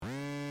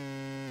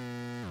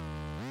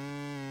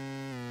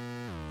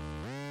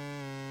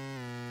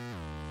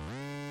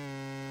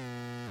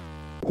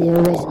The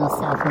original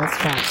Southwest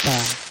Trap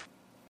Star.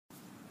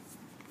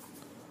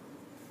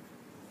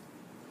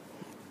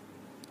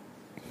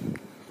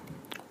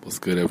 What's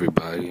good,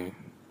 everybody?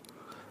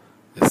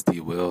 It's D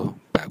Will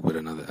back with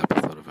another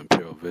episode of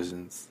Imperial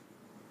Visions.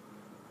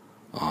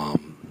 I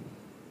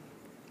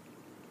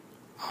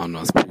don't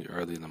know, it's pretty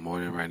early in the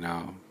morning right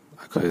now.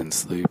 I couldn't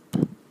sleep,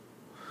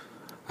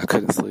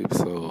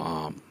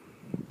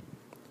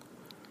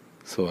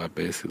 so I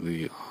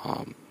basically,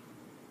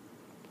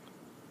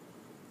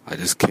 I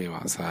just came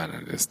outside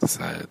and I just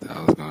decided that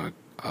I was gonna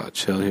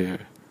chill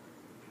here.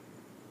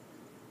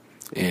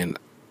 And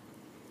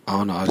I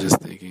don't know, I was just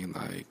thinking,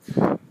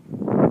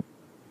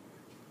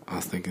 I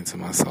was thinking to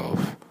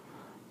myself,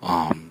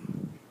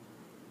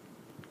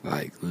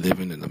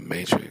 living in the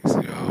Matrix,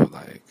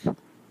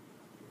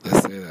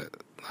 let's say that,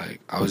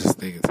 I was just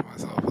thinking to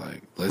myself,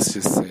 let's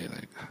just say,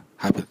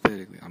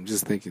 hypothetically, I'm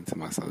just thinking to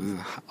myself, this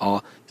is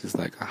all just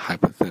like a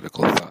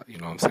hypothetical thought, you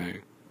know what I'm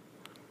saying?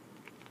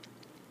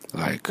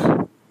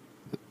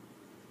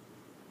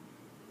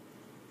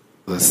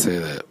 Let's say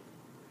that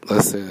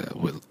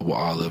we're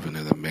all living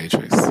in the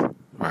Matrix,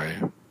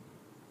 right?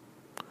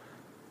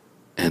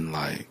 And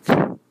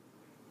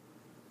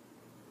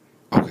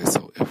okay,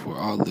 so if we're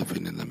all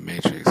living in the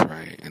Matrix,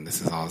 right, and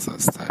this is all some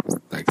type of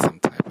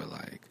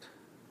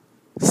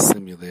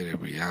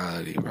simulated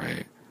reality,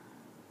 right?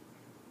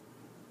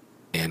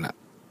 And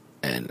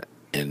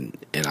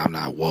I'm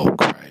not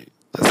woke, right?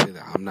 Let's say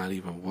that I'm not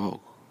even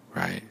woke,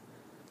 right?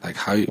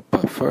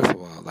 But first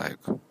of all,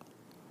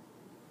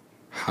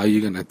 how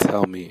you gonna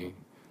tell me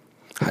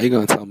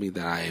that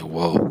I ain't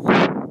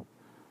woke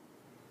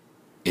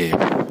if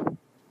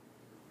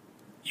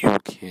you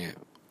can't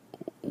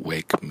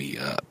wake me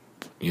up?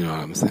 You know what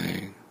I'm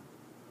saying?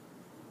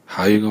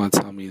 How you gonna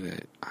tell me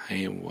that I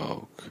ain't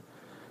woke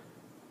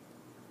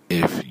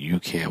if you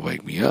can't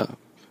wake me up?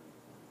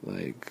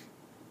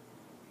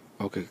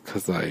 Okay,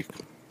 cause you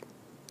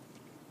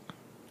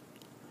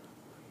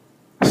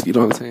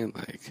know what I'm saying?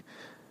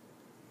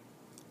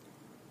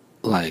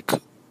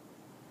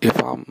 If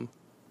I'm,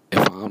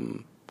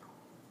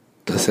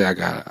 let's say I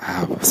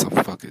have some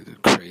fucking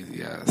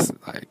crazy ass,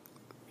 okay,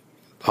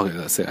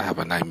 let's say I have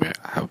a nightmare.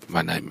 I have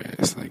my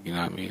nightmares, you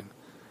know what I mean?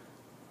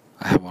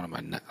 I have one of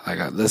my,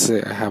 let's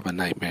say I have a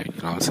nightmare,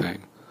 you know what I'm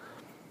saying?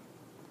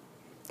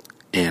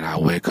 And I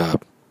wake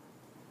up,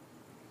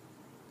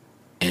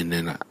 and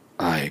then,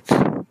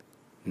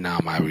 now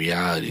my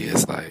reality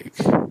is the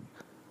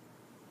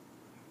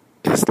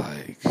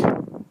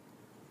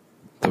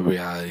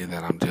reality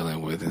that I'm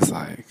dealing with is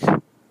I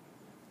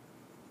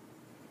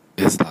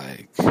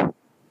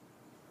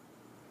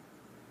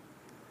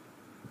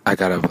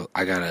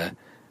gotta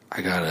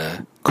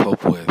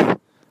cope with, I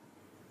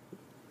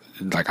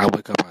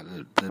wake up out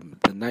of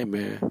the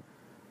nightmare,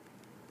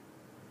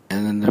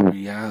 and then the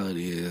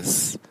reality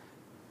is,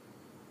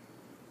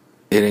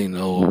 it ain't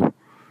no,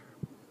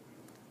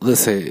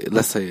 let's say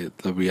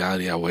the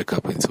reality I wake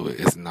up into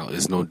is no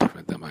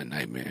different than my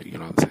nightmare, you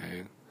know what I'm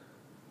saying?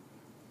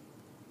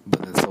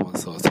 But then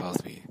so-and-so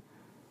tells me,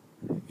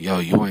 yo,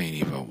 you ain't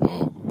even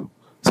woke.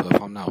 So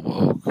if I'm not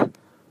woke,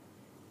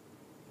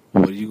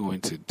 what are you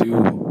going to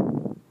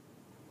do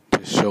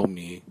to show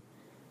me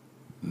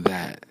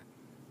that,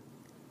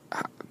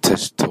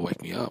 to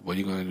wake me up? What are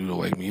you going to do to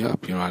wake me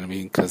up? You know what I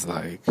mean? Because,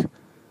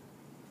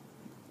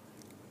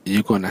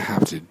 you're going to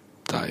have to,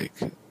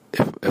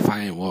 if I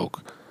ain't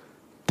woke,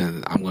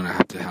 then I'm going to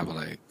have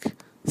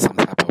some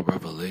type of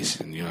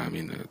revelation, you know what I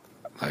mean?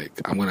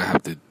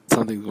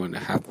 Something's going to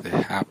have to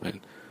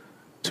happen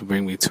to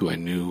bring me to a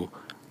new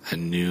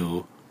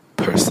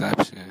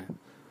perception.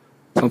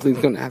 Something's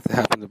going to have to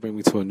happen to bring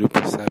me to a new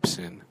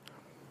perception,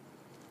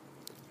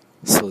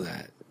 so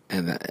that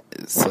I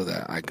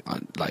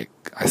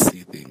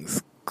see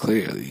things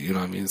clearly, you know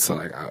what I mean? So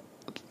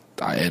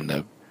I end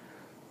up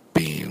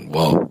being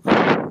woke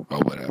or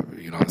whatever,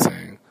 you know what I'm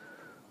saying?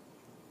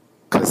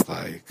 Cause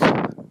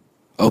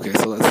okay,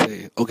 so let's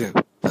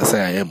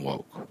say I am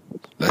woke.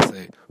 Let's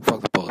say,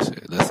 fuck the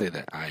bullshit. Let's say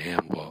that I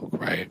am woke,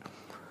 right?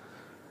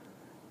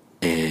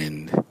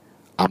 And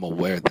I'm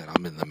aware that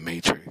I'm in the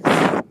Matrix.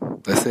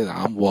 Let's say that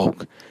I'm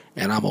woke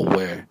and I'm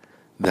aware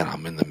that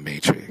I'm in the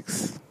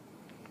Matrix.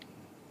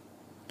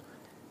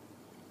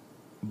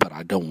 But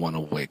I don't want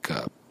to wake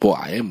up. Well,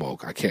 I am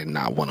woke. I can't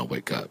not want to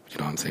wake up, you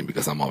know what I'm saying?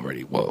 Because I'm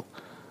already woke.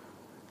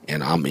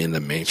 And I'm in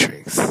the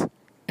Matrix.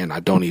 And I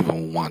don't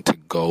even want to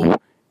go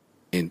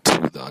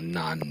into the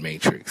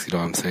non-Matrix, you know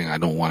what I'm saying? I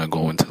don't want to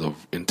go into the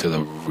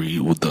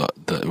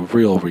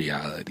real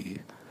reality.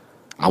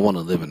 I want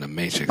to live in the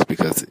Matrix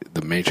because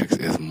the Matrix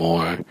is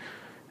more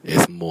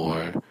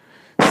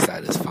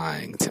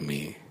satisfying to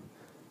me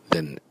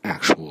than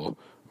actual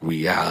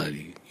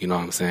reality, you know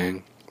what I'm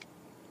saying?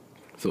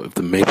 So if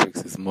the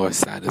Matrix is more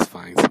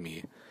satisfying to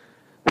me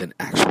than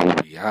actual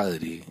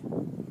reality,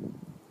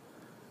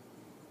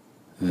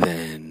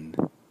 then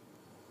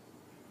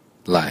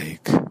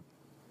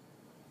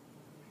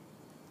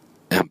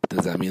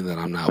does that mean that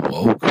I'm not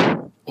woke,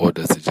 or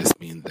does it just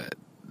mean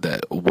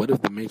that what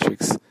if the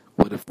Matrix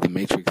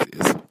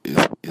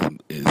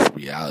is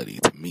reality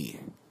to me?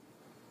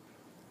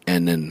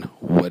 and then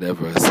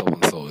whatever so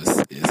and so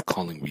is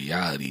calling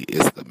reality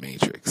is the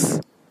matrix.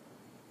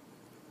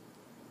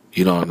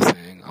 You know what I'm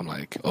saying? I'm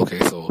like, okay,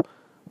 so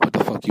what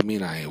the fuck you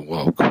mean I ain't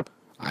woke?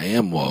 I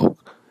am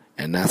woke,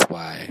 and that's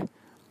why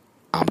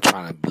I'm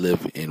trying to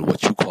live in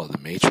what you call the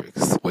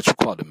matrix. What you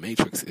call the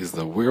matrix is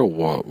the real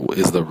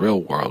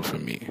world, for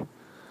me.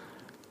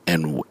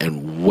 And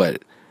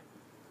what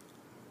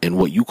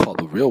you call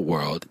the real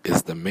world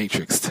is the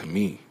matrix to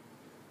me.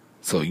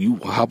 So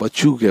how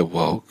about you get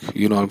woke?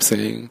 You know what I'm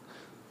saying?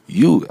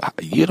 You're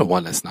the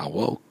one that's not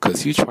woke,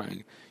 because you're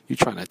trying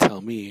to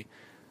tell me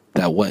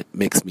that what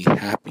makes me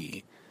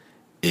happy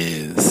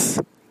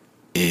is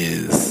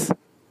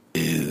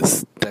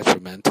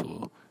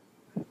detrimental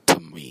to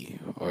me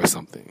or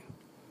something.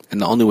 And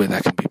the only way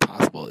that can be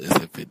possible is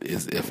if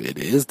it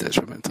is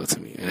detrimental to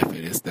me. And if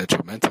it is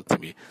detrimental to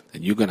me,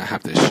 then you're going to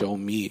have to show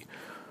me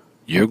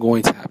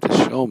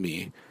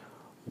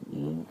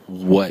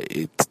what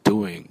it's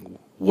doing,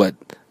 what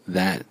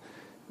that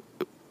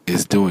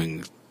is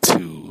doing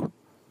to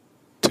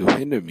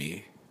hinder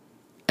me,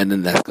 and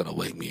then that's going to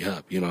wake me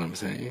up. You know what I'm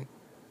saying?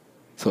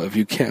 So if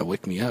you can't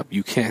wake me up,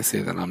 you can't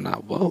say that I'm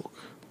not woke.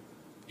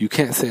 You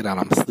can't say that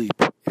I'm asleep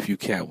if you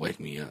can't wake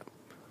me up.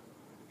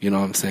 You know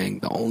what I'm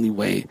saying? The only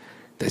way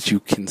that you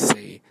can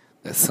say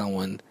that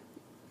someone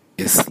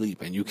is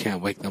asleep and you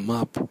can't wake them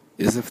up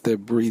is if they're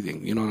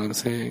breathing. You know what I'm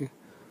saying?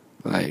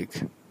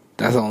 Like,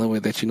 that's the only way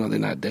that you know they're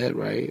not dead,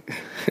 right?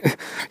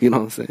 You know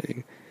what I'm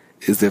saying?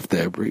 Is if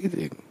they're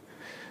breathing.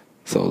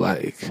 So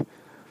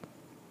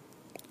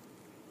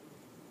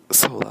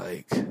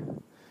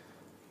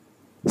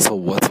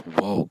what's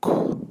woke?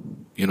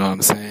 You know what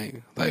I'm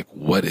saying? Like,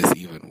 what is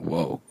even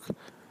woke?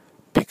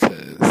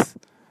 Because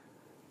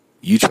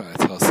you try to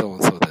tell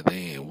so-and-so that they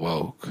ain't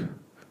woke.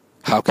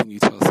 How can you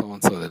tell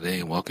so-and-so that they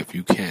ain't woke if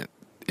you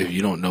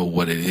don't know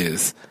what it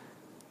is,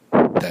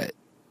 that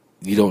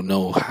you don't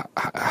know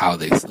how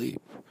they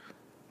sleep?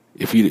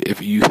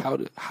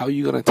 How are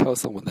you going to tell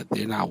someone that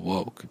they're not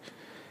woke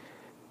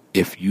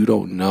if you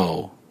don't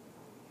know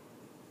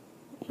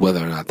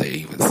whether or not they're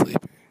even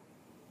sleeping?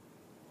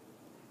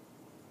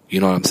 You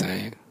know what I'm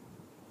saying?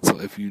 So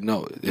if you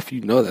know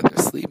that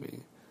they're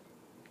sleeping,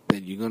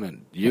 then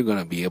you're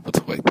gonna be able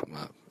to wake them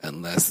up,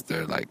 unless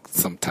they're like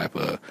some type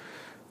of,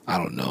 I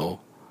don't know,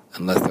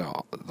 unless they're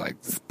like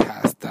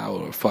passed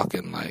out or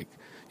fucking like,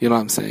 you know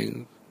what I'm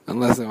saying?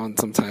 Unless they're on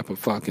some type of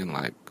fucking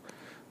like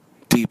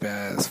deep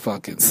ass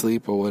fucking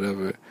sleep or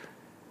whatever.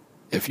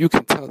 If you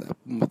can tell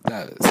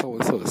that so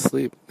and so is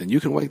asleep, then you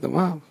can wake them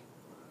up.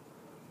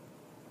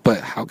 But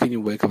how can you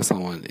wake up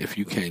someone if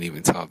you can't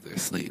even tell if they're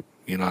asleep?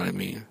 You know what I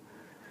mean?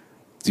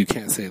 You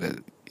can't say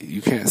that.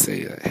 You can't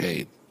say that.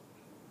 Hey,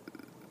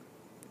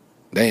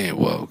 they ain't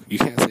woke. You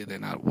can't say they're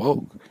not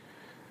woke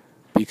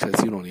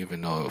because you don't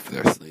even know if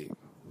they're asleep.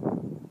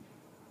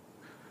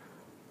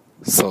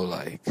 So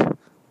like,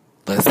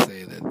 let's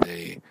say that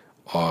they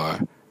are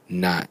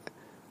not.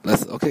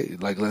 Let's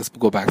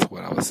go back to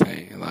what I was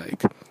saying.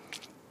 Like,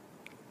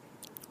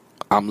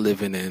 I'm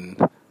living in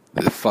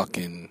the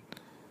fucking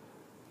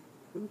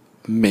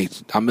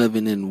I'm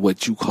living in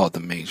what you call the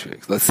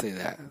matrix. Let's say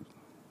that.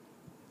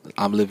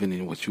 I'm living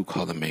in what you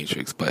call the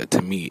matrix, but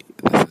to me,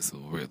 this is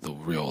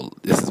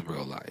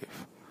real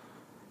life.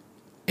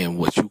 And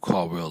what you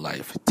call real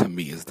life, to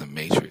me, is the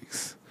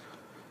matrix.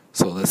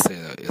 So let's say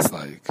that it's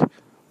like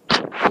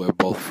we're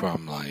both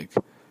from like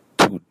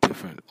two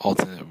different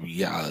alternate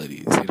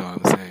realities. You know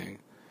what I'm saying?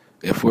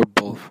 If we're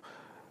both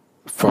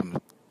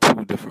from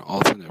two different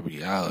alternate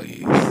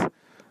realities,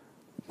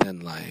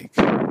 then like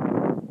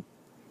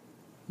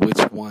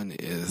which one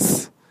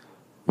is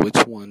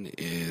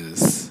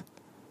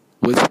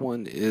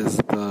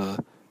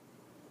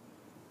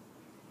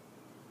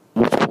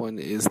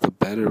the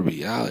better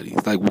reality?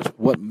 Like,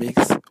 what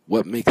makes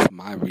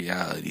my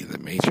reality the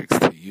matrix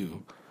to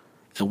you,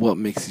 and what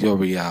makes your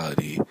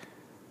reality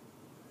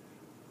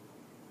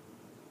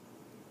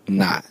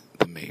not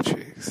the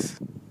matrix?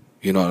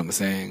 You know what I'm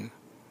saying?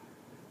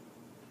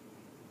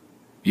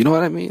 You know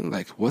what I mean?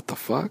 Like, what the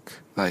fuck?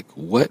 Like,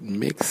 what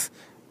makes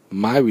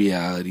my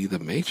reality the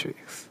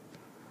matrix?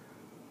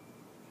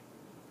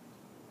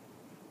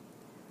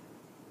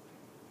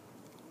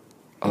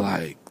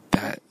 Like,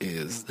 that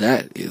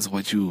is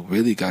what you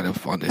really gotta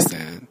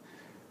understand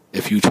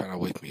if you trying to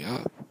wake me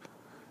up.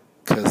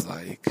 Cause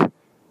like,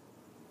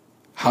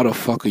 how the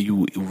fuck are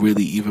you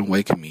really even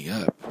waking me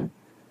up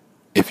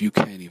if you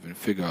can't even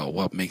figure out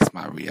what makes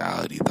my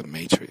reality the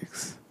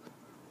matrix?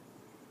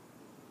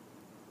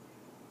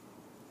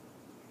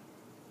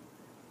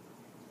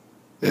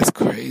 It's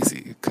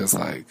crazy, cause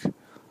like,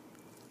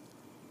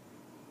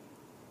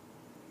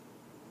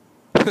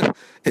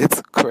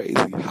 it's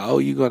crazy. How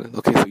are you gonna?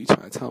 Okay, so you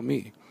trying to tell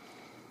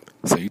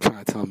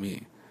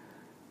me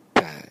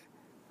that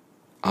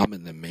I'm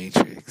in the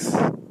matrix,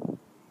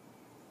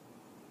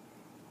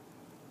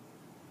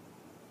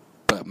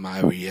 but my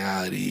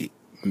reality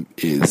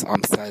is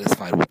I'm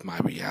satisfied with my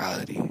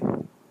reality.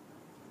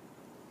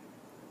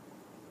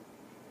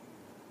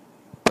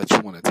 But you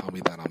want to tell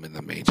me that I'm in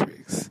the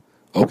matrix?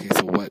 Okay,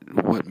 so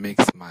what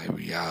makes my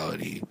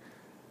reality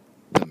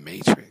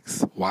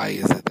matrix? Why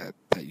is it that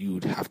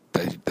you'd have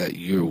that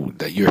you're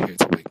here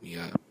to wake me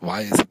up?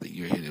 Why is it that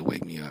you're here to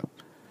wake me up?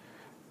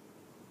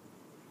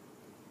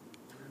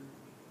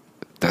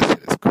 That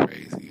shit is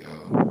crazy,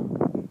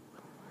 yo.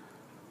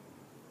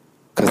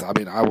 Because, I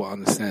mean, I will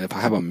understand if I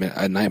have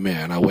a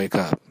nightmare and I wake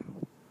up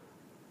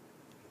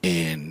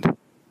and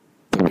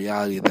the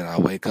reality that I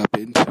wake up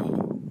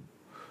into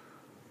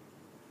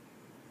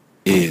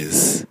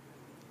is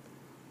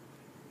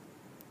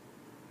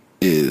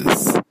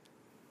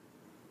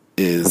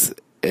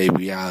a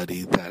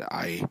reality that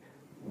I'm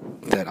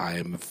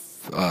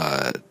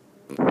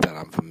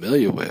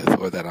familiar with,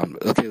 or that I'm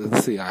okay.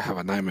 Let's say I have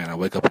a nightmare and I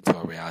wake up into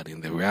a reality,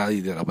 and the reality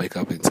that I wake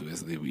up into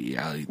is the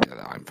reality that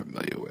I'm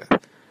familiar with.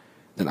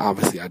 Then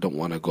obviously I don't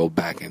want to go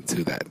back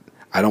into that.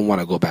 I don't want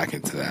to go back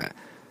into that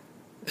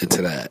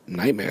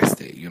nightmare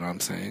state. You know what I'm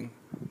saying?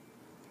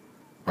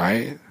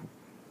 Right?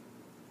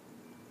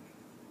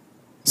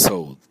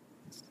 So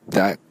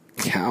that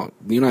count.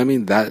 You know what I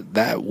mean?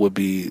 That would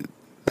be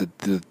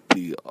the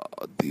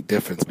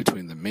difference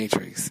between the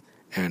Matrix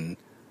and,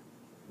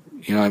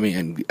 you know what I mean,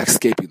 and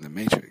escaping the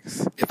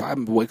Matrix. If I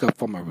wake up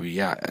from a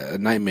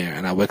nightmare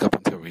and I wake up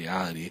into a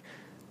reality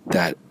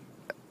that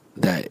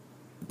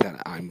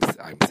I'm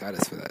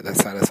satisfied, that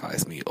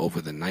satisfies me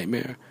over the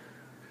nightmare,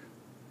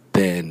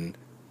 then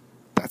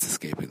that's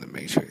escaping the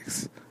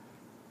Matrix.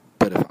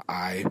 But if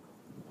I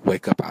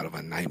wake up out of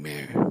a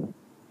nightmare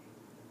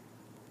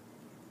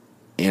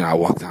and I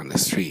walk down the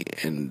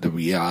street and the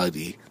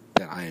reality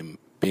that I am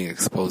being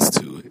exposed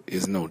to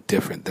is no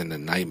different than the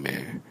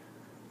nightmare,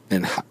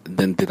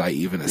 then did I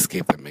even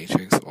escape the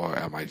Matrix, or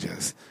am I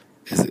just,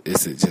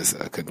 is it just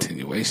a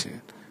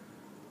continuation?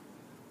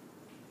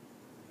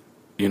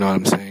 You know what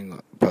I'm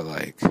saying? But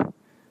like,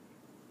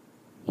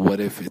 what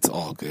if it's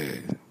all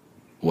good?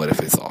 What if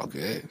it's all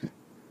good?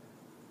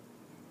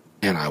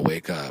 And I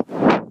wake up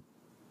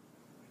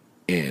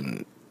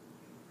and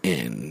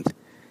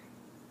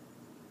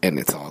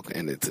it's all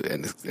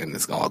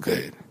all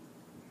good.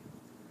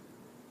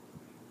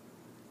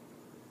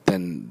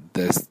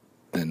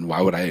 Then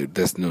why would I?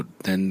 There's no.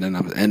 Then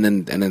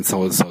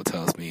so and so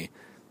tells me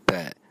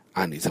that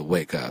I need to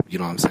wake up. You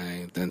know what I'm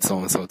saying? Then so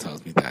and so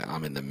tells me that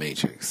I'm in the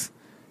Matrix.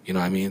 You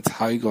know what I mean?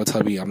 How you gonna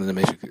tell me I'm in the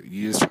Matrix?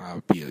 You just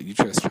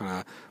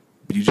trying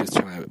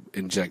to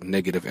inject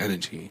negative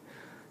energy.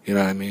 You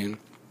know what I mean?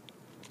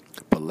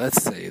 But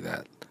let's say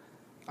that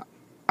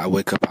I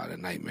wake up out of a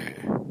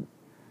nightmare,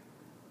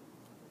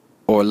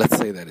 or let's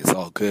say that it's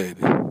all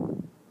good,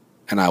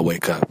 and I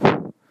wake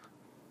up,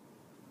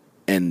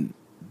 and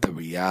the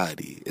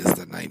reality is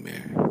the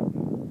nightmare.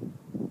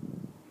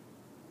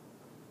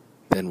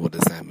 Then what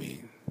does that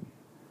mean?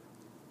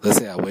 Let's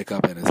say I wake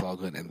up and it's all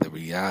good and the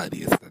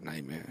reality is the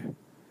nightmare.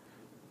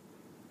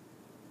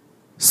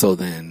 So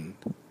then,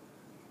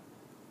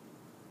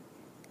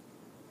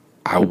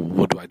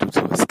 what do I do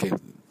to escape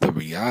the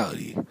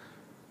reality?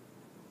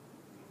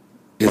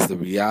 Is the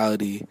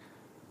reality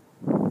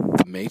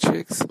the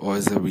Matrix, or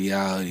is the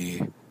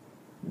reality?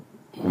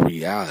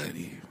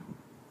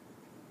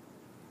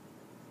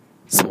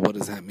 So what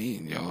does that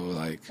mean, yo?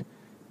 Like,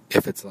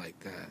 if it's like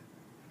that,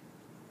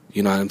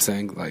 you know what I'm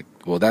saying? Like,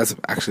 well, that's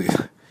actually,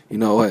 you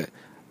know what?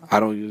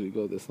 I don't usually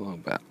go this long,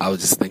 but I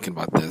was just thinking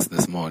about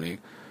this morning.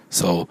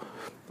 So,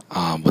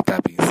 with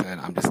that being said,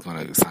 I'm just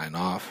going to sign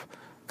off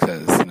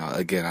because, you know,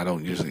 again, I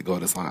don't usually go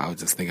this long. I was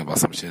just thinking about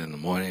some shit in the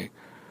morning.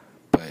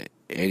 But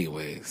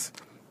anyways,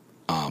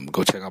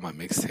 go check out my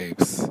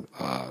mixtapes.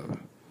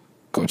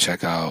 Go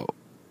check out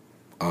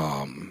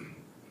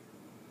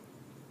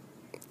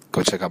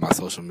my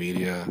social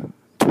media,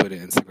 Twitter,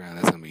 Instagram.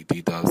 That's going to be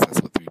D-Dubs.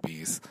 That's with 3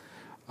 B's.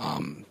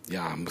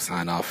 Yeah, I'm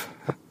sign off.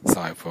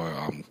 Sorry for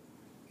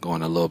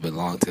going a little bit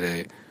long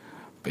today.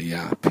 But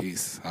yeah,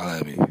 peace. Holla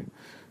at me.